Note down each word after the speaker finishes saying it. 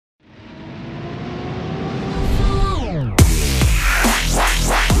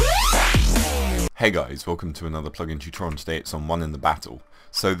Hey guys, welcome to another plugin tutorial. Today it's on One in the Battle.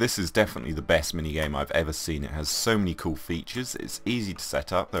 So this is definitely the best minigame I've ever seen. It has so many cool features, it's easy to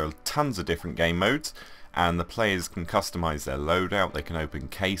set up, there are tons of different game modes, and the players can customize their loadout, they can open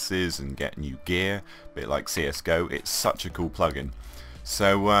cases and get new gear, a bit like CSGO. It's such a cool plugin.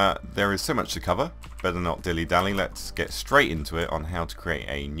 So there is so much to cover, better not dilly-dally, let's get straight into it on how to create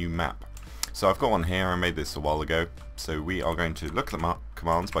a new map. So I've got one here, I made this a while ago, so we are going to look at the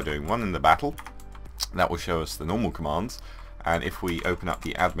commands by doing One in the Battle. That will show us the normal commands, and if we open up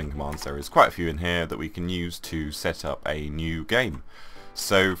the admin commands, there is quite a few in here that we can use to set up a new game.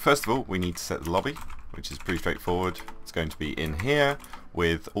 So first of all we need to set the lobby, which is pretty straightforward. It's going to be in here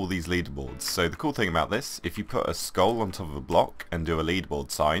with all these leaderboards. So the cool thing about this, if you put a skull on top of a block and do a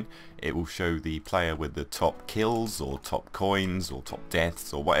leaderboard sign, it will show the player with the top kills or top coins or top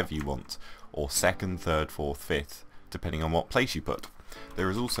deaths or whatever you want, or second, third, fourth, fifth, depending on what place you put. There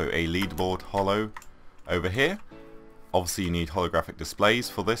is also a leaderboard holo over here. Obviously you need holographic displays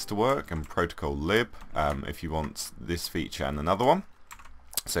for this to work, and protocol lib if you want this feature and another one.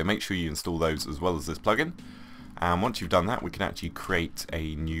 So make sure you install those as well as this plugin, and once you've done that we can actually create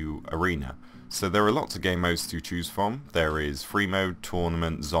a new arena. So there are lots of game modes to choose from. There is free mode,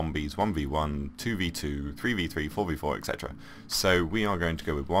 tournament, zombies, 1v1, 2v2, 3v3, 4v4, etc. So we are going to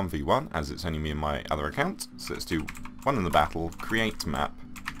go with 1v1 as it's only me and my other account. So let's do One in the Battle, create map,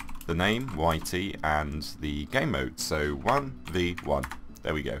 the name, YT, and the game mode. So 1v1.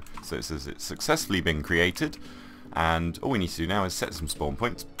 There we go. So it says it's successfully been created, and all we need to do now is set some spawn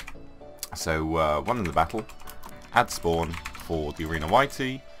points. So One in the Battle, add spawn for the arena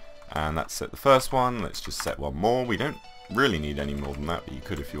YT, and that's set the first one. Let's just set one more. We don't really need any more than that, but you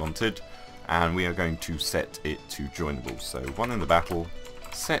could if you wanted. And we are going to set it to joinable. So One in the Battle,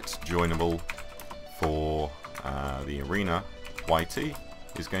 set joinable for the arena YT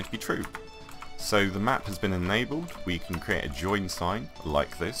is going to be true. So the map has been enabled. We can create a join sign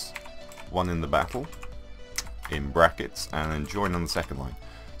like this, One in the Battle in brackets, and then join on the second line.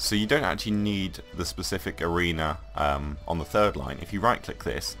 So you don't actually need the specific arena on the third line. If you right click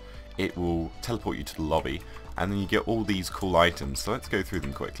this, it will teleport you to the lobby, and then you get all these cool items. So let's go through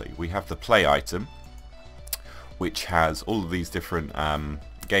them quickly. We have the play item, which has all of these different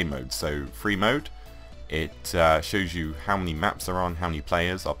game modes. So free mode, it shows you how many maps are on, how many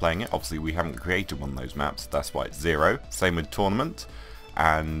players are playing it. Obviously we haven't created one of those maps, that's why it's 0. Same with tournament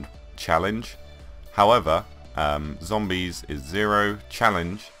and challenge. However, zombies is 0,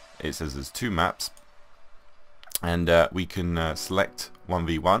 challenge, it says there's 2 maps, and we can select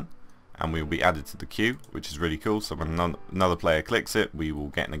 1v1 and we will be added to the queue, which is really cool. So when another player clicks it, we will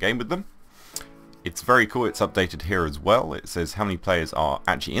get in a game with them. It's very cool. It's updated here as well. It says how many players are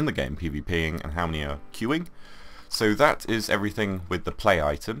actually in the game PvPing and how many are queuing. So that is everything with the play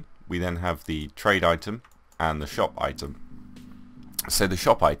item. We then have the trade item and the shop item. So the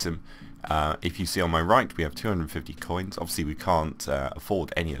shop item, if you see on my right, we have 250 coins. Obviously we can't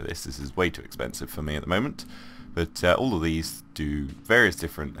afford any of this. This is way too expensive for me at the moment. But all of these do various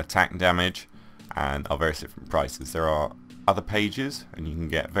different attack damage and are various different prices. There are other pages and you can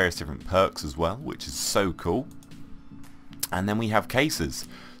get various different perks as well, which is so cool. And then we have cases.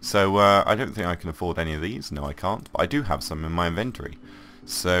 So I don't think I can afford any of these. No, I can't, but I do have some in my inventory.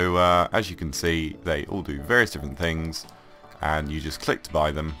 So as you can see, they all do various different things, and you just click to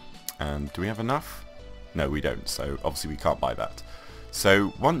buy them. And do we have enough? No, we don't, so obviously we can't buy that.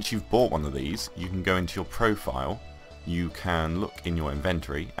 So once you've bought one of these, you can go into your profile, you can look in your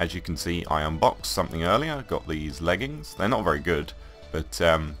inventory. As you can see, I unboxed something earlier, got these leggings. They're not very good, but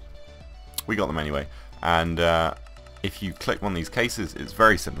we got them anyway. And if you click one of these cases, it's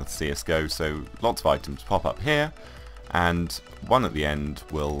very similar to CSGO, so lots of items pop up here, and one at the end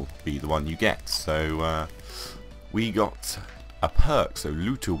will be the one you get. So we got a perk, so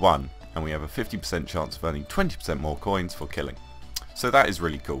Looter 1, and we have a 50% chance of earning 20% more coins for killing. So that is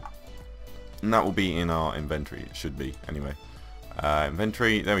really cool. And that will be in our inventory, it should be, anyway.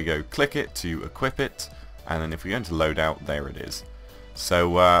 Inventory, there we go, click it to equip it, and then if we go into loadout, there it is.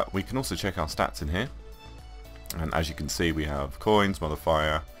 So we can also check our stats in here, and as you can see we have coins,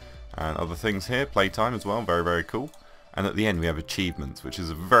 modifier, and other things here, playtime as well, very very cool. And at the end we have achievements, which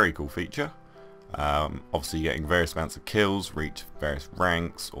is a very cool feature. Obviously getting various amounts of kills, reach various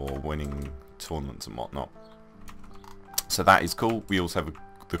ranks, or winning tournaments and whatnot. So that is cool. We also have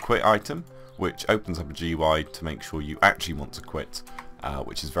the quit item, which opens up a GUI to make sure you actually want to quit,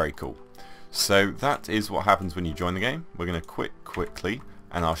 which is very cool. So that is what happens when you join the game. We're going to quit quickly,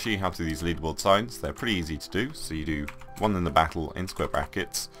 and I'll show you how to do these leaderboard signs. They're pretty easy to do. So you do One in the Battle in square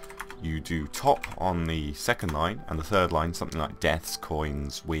brackets, you do top on the second line, and the third line something like deaths,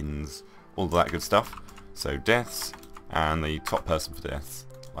 coins, wins, all of that good stuff. So deaths and the top person for deaths,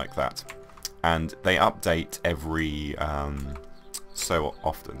 like that. And they update every so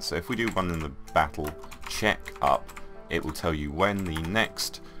often. So if we do one in the battle check up, it will tell you when the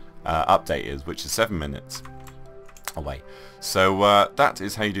next update is, which is 7 minutes away. So that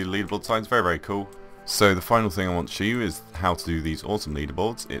is how you do leaderboard signs. Very, very cool. So the final thing I want to show you is how to do these awesome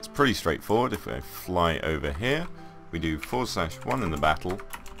leaderboards. It's pretty straightforward. If I fly over here, we do /1 in the battle,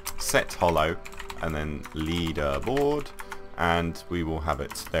 set hollow, and then leaderboard, and we will have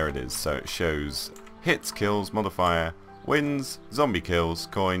it. There it is. So it shows hits, kills, modifier, wins, zombie kills,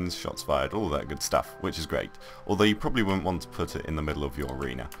 coins, shots fired, all that good stuff, which is great. Although you probably wouldn't want to put it in the middle of your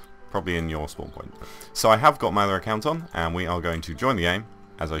arena, probably in your spawn point. So I have got my other account on, and we are going to join the game.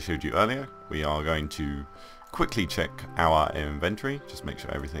 As I showed you earlier, we are going to quickly check our inventory, just make sure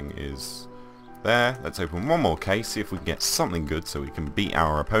everything is there. Let's open one more case, see if we can get something good so we can beat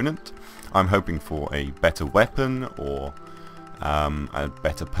our opponent. I'm hoping for a better weapon or a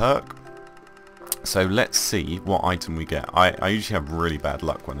better perk. So let's see what item we get. I usually have really bad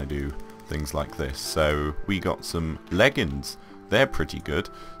luck when I do things like this. So we got some leggings. They're pretty good.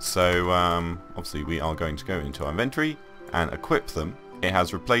 So obviously we are going to go into our inventory and equip them. It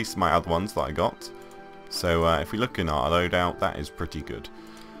has replaced my other ones that I got. So if we look in our loadout, that is pretty good.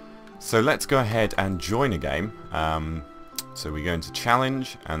 So let's go ahead and join a game. So we go into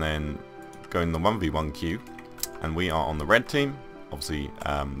challenge and then go in the 1v1 queue. And we are on the red team. Obviously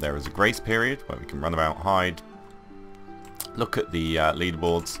there is a grace period where we can run about, hide, look at the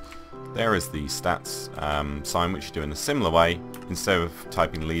leaderboards. There is the stats sign, which you do in a similar way. Instead of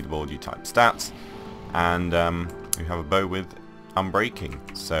typing leaderboard, you type stats. And we have a bow with unbreaking.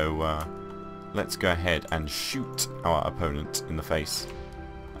 So let's go ahead and shoot our opponent in the face.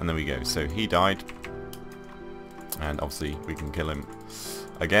 And there we go. So he died. And obviously we can kill him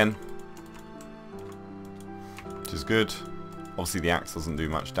again, which is good. Obviously the axe doesn't do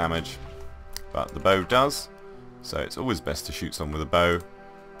much damage, but the bow does. So it's always best to shoot someone with a bow,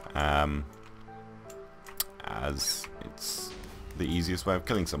 as it's the easiest way of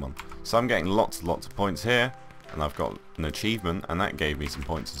killing someone. So I'm getting lots and lots of points here, and I've got an achievement, and that gave me some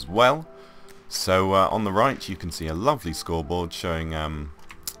points as well. So on the right you can see a lovely scoreboard showing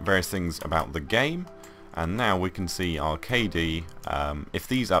various things about the game. And now we can see our KD. If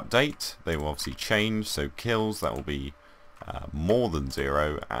these update, they will obviously change. So kills, that will be more than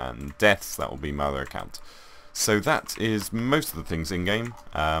 0, and deaths, that will be my other account. So that is most of the things in game.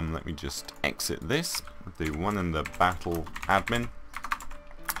 Let me just exit this, do one in the battle admin,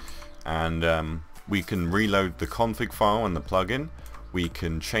 and we can reload the config file and the plugin. We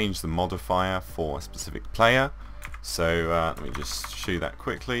can change the modifier for a specific player. So let me just show you that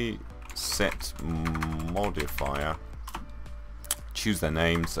quickly. Set modifier, choose their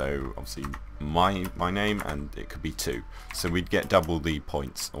name, so obviously my name, and it could be 2, so we'd get double the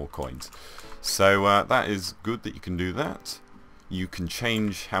points or coins. So that is good that you can do that. You can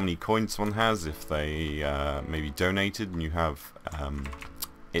change how many coins one has if they maybe donated and you have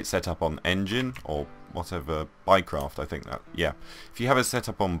it set up on engine or whatever, Bycraft, I think that, yeah. If you have it set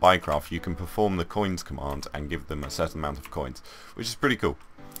up on Bycraft, you can perform the coins command and give them a certain amount of coins, which is pretty cool.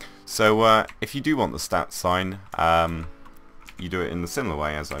 So if you do want the stats sign, you do it in the similar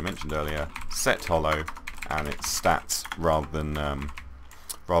way as I mentioned earlier. Set hollow, and it's stats rather than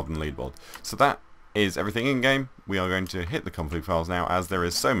leaderboard. So that is everything in game. We are going to hit the config files now, as there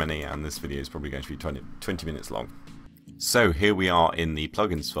is so many, and this video is probably going to be 20 minutes long. So here we are in the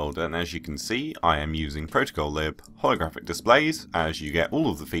plugins folder, and as you can see I am using Protocol Lib holographic displays, as you get all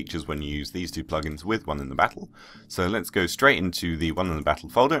of the features when you use these two plugins with One in the Battle. So let's go straight into the One in the Battle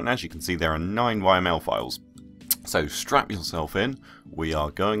folder, and as you can see there are 9 YML files. So strap yourself in, we are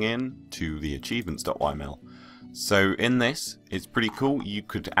going in to the achievements.yml. So in this, it's pretty cool. You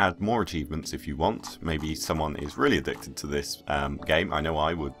could add more achievements if you want. Maybe someone is really addicted to this game, I know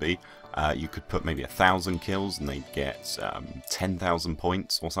I would be. You could put maybe 1,000 kills and they'd get 10,000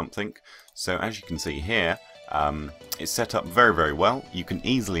 points or something. So as you can see here, it's set up very, very well. You can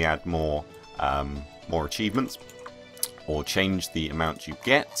easily add more achievements or change the amount you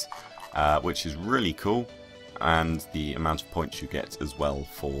get, which is really cool, and the amount of points you get as well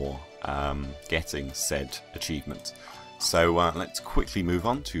for getting said achievement. So let's quickly move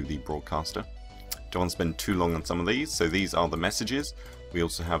on to the broadcaster. Don't want to spend too long on some of these. So these are the messages. We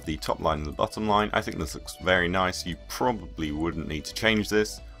also have the top line and the bottom line. I think this looks very nice. You probably wouldn't need to change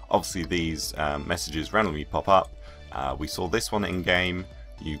this. Obviously these messages randomly pop up. We saw this one in game.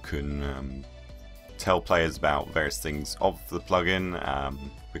 You can tell players about various things of the plugin,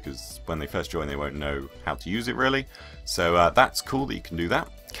 because when they first join they won't know how to use it really. So that's cool that you can do that.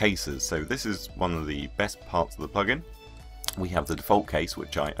 Cases, so this is one of the best parts of the plugin. We have the default case,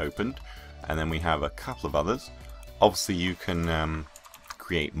 which I opened, and then we have a couple of others. Obviously you can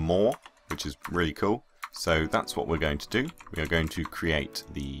create more, which is really cool. So that's what we're going to do. We are going to create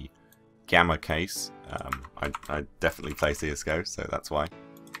the Gamma case. I definitely play CSGO, so that's why.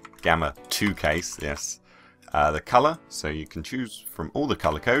 Gamma 2 case, yes. The color, so you can choose from all the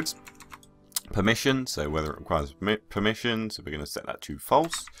color codes. Permission, so whether it requires permission, so we're going to set that to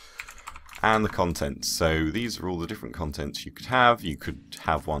false. And the contents, so these are all the different contents you could have. You could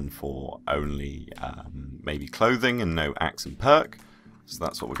have one for only maybe clothing and no axe and perk. So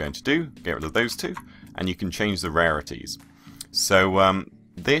that's what we're going to do, get rid of those two. And you can change the rarities. So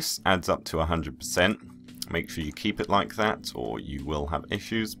this adds up to 100%. Make sure you keep it like that or you will have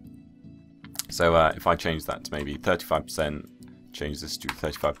issues. So if I change that to maybe 35%, change this to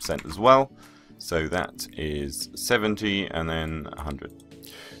 35% as well. So that is 70 and then 100.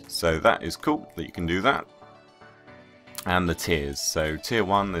 So that is cool that you can do that. And the tiers. So tier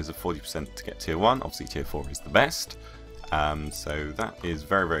 1, there's a 40% to get tier 1. Obviously tier 4 is the best. So that is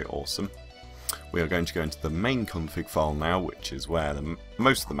very, very awesome. We are going to go into the main config file now, which is where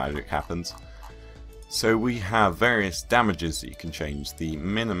most of the magic happens. So we have various damages that you can change. The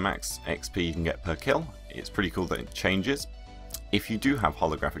min and max XP you can get per kill. It's pretty cool that it changes. If you do have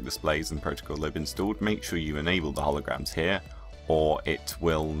holographic displays and Protocol Lib installed, make sure you enable the holograms here, or it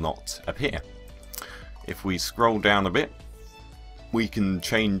will not appear. If we scroll down a bit, we can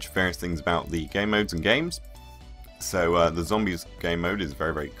change various things about the game modes and games. So the zombies game mode is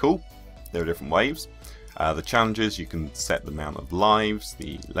very, very cool. There are different waves. The challenges, you can set the amount of lives,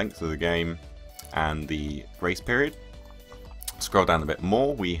 the length of the game, and the grace period. Scroll down a bit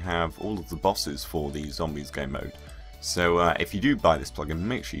more, we have all of the bosses for the zombies game mode. So if you do buy this plugin,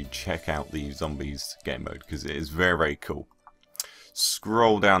 make sure you check out the zombies game mode because it is very, very cool.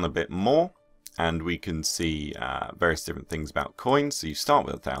 Scroll down a bit more and we can see various different things about coins. So you start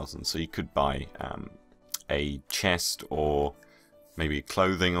with 1,000, so you could buy a chest or maybe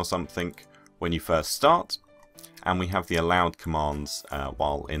clothing or something when you first start. And we have the allowed commands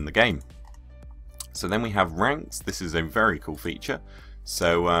while in the game. So then we have ranks. This is a very cool feature.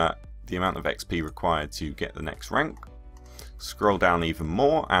 So the amount of XP required to get the next rank. Scroll down even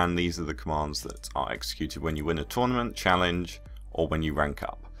more and these are the commands that are executed when you win a tournament, challenge, or when you rank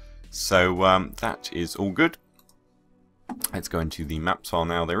up. So that is all good. Let's go into the maps file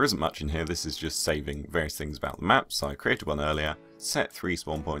now. There isn't much in here. This is just saving various things about the map. So I created one earlier, set 3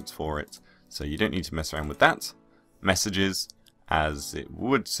 spawn points for it. So you don't need to mess around with that. Messages, as it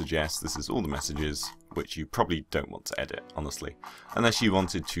would suggest, this is all the messages, which you probably don't want to edit, honestly, unless you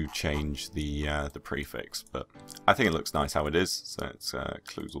wanted to change the prefix. But I think it looks nice how it is, so let's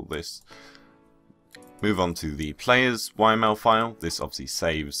close all this. Move on to the players YML file. This obviously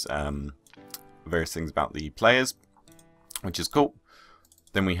saves various things about the players, which is cool.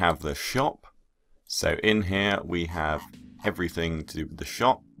 Then we have the shop. So in here we have everything to do with the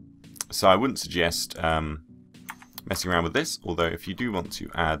shop. So I wouldn't suggest messing around with this, although if you do want to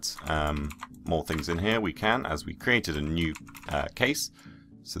add more things in here, we can, as we created a new case.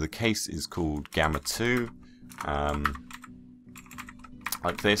 So the case is called Gamma 2.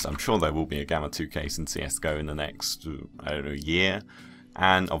 Like this. I'm sure there will be a Gamma 2 case in CSGO in the next, I don't know, year.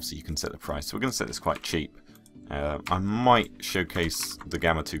 And obviously you can set the price. So we're going to set this quite cheap. I might showcase the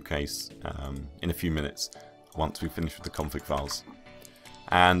Gamma 2 case in a few minutes once we finish with the config files.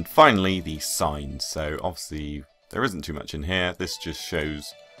 And finally, the signs. So obviously there isn't too much in here. This just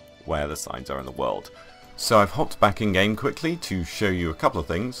shows where the signs are in the world. So I've hopped back in game quickly to show you a couple of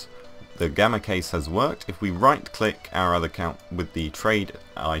things. The Gamma case has worked. If we right click our other account with the trade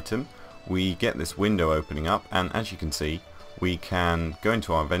item, we get this window opening up, and as you can see, we can go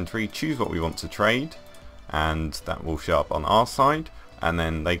into our inventory, choose what we want to trade, and that will show up on our side, and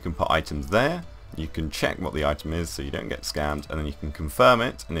then they can put items there. You can check what the item is so you don't get scammed, and then you can confirm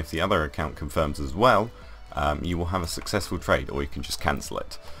it, and if the other account confirms as well, you will have a successful trade, or you can just cancel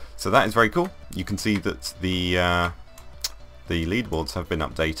it. So that is very cool. You can see that the leaderboards have been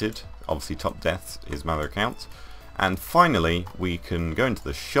updated. Obviously top deaths is my other account. And finally we can go into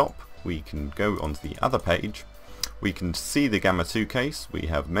the shop, we can go onto the other page, we can see the Gamma 2 case. We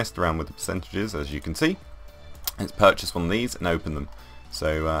have messed around with the percentages, as you can see. Let's purchase one of these and open them.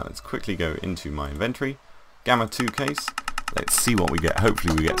 So let's quickly go into my inventory, Gamma 2 case. Let's see what we get.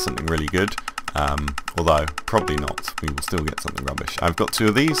 Hopefully we get something really good, although probably not. We will still get something rubbish. I've got two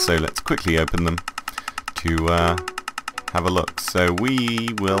of these, so let's quickly open them to have a look. So we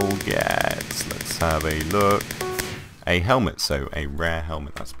will get, let's have a look, a helmet, so a rare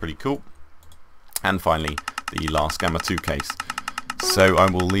helmet, that's pretty cool. And finally, the last Gamma 2 case. So I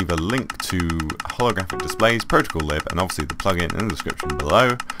will leave a link to holographic displays, Protocol Lib, and obviously the plugin in the description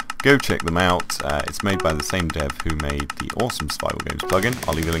below. Go check them out. It's made by the same dev who made the awesome Spigot Games plugin.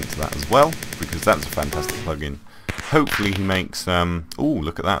 I'll leave a link to that as well, because that's a fantastic plugin. Hopefully he makes, ooh,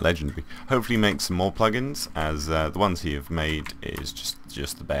 look at that, legendary. Hopefully he makes some more plugins, as the ones he have made is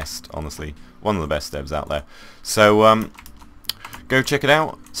just the best, honestly. One of the best devs out there. So, go check it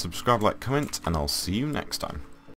out, subscribe, like, comment, and I'll see you next time.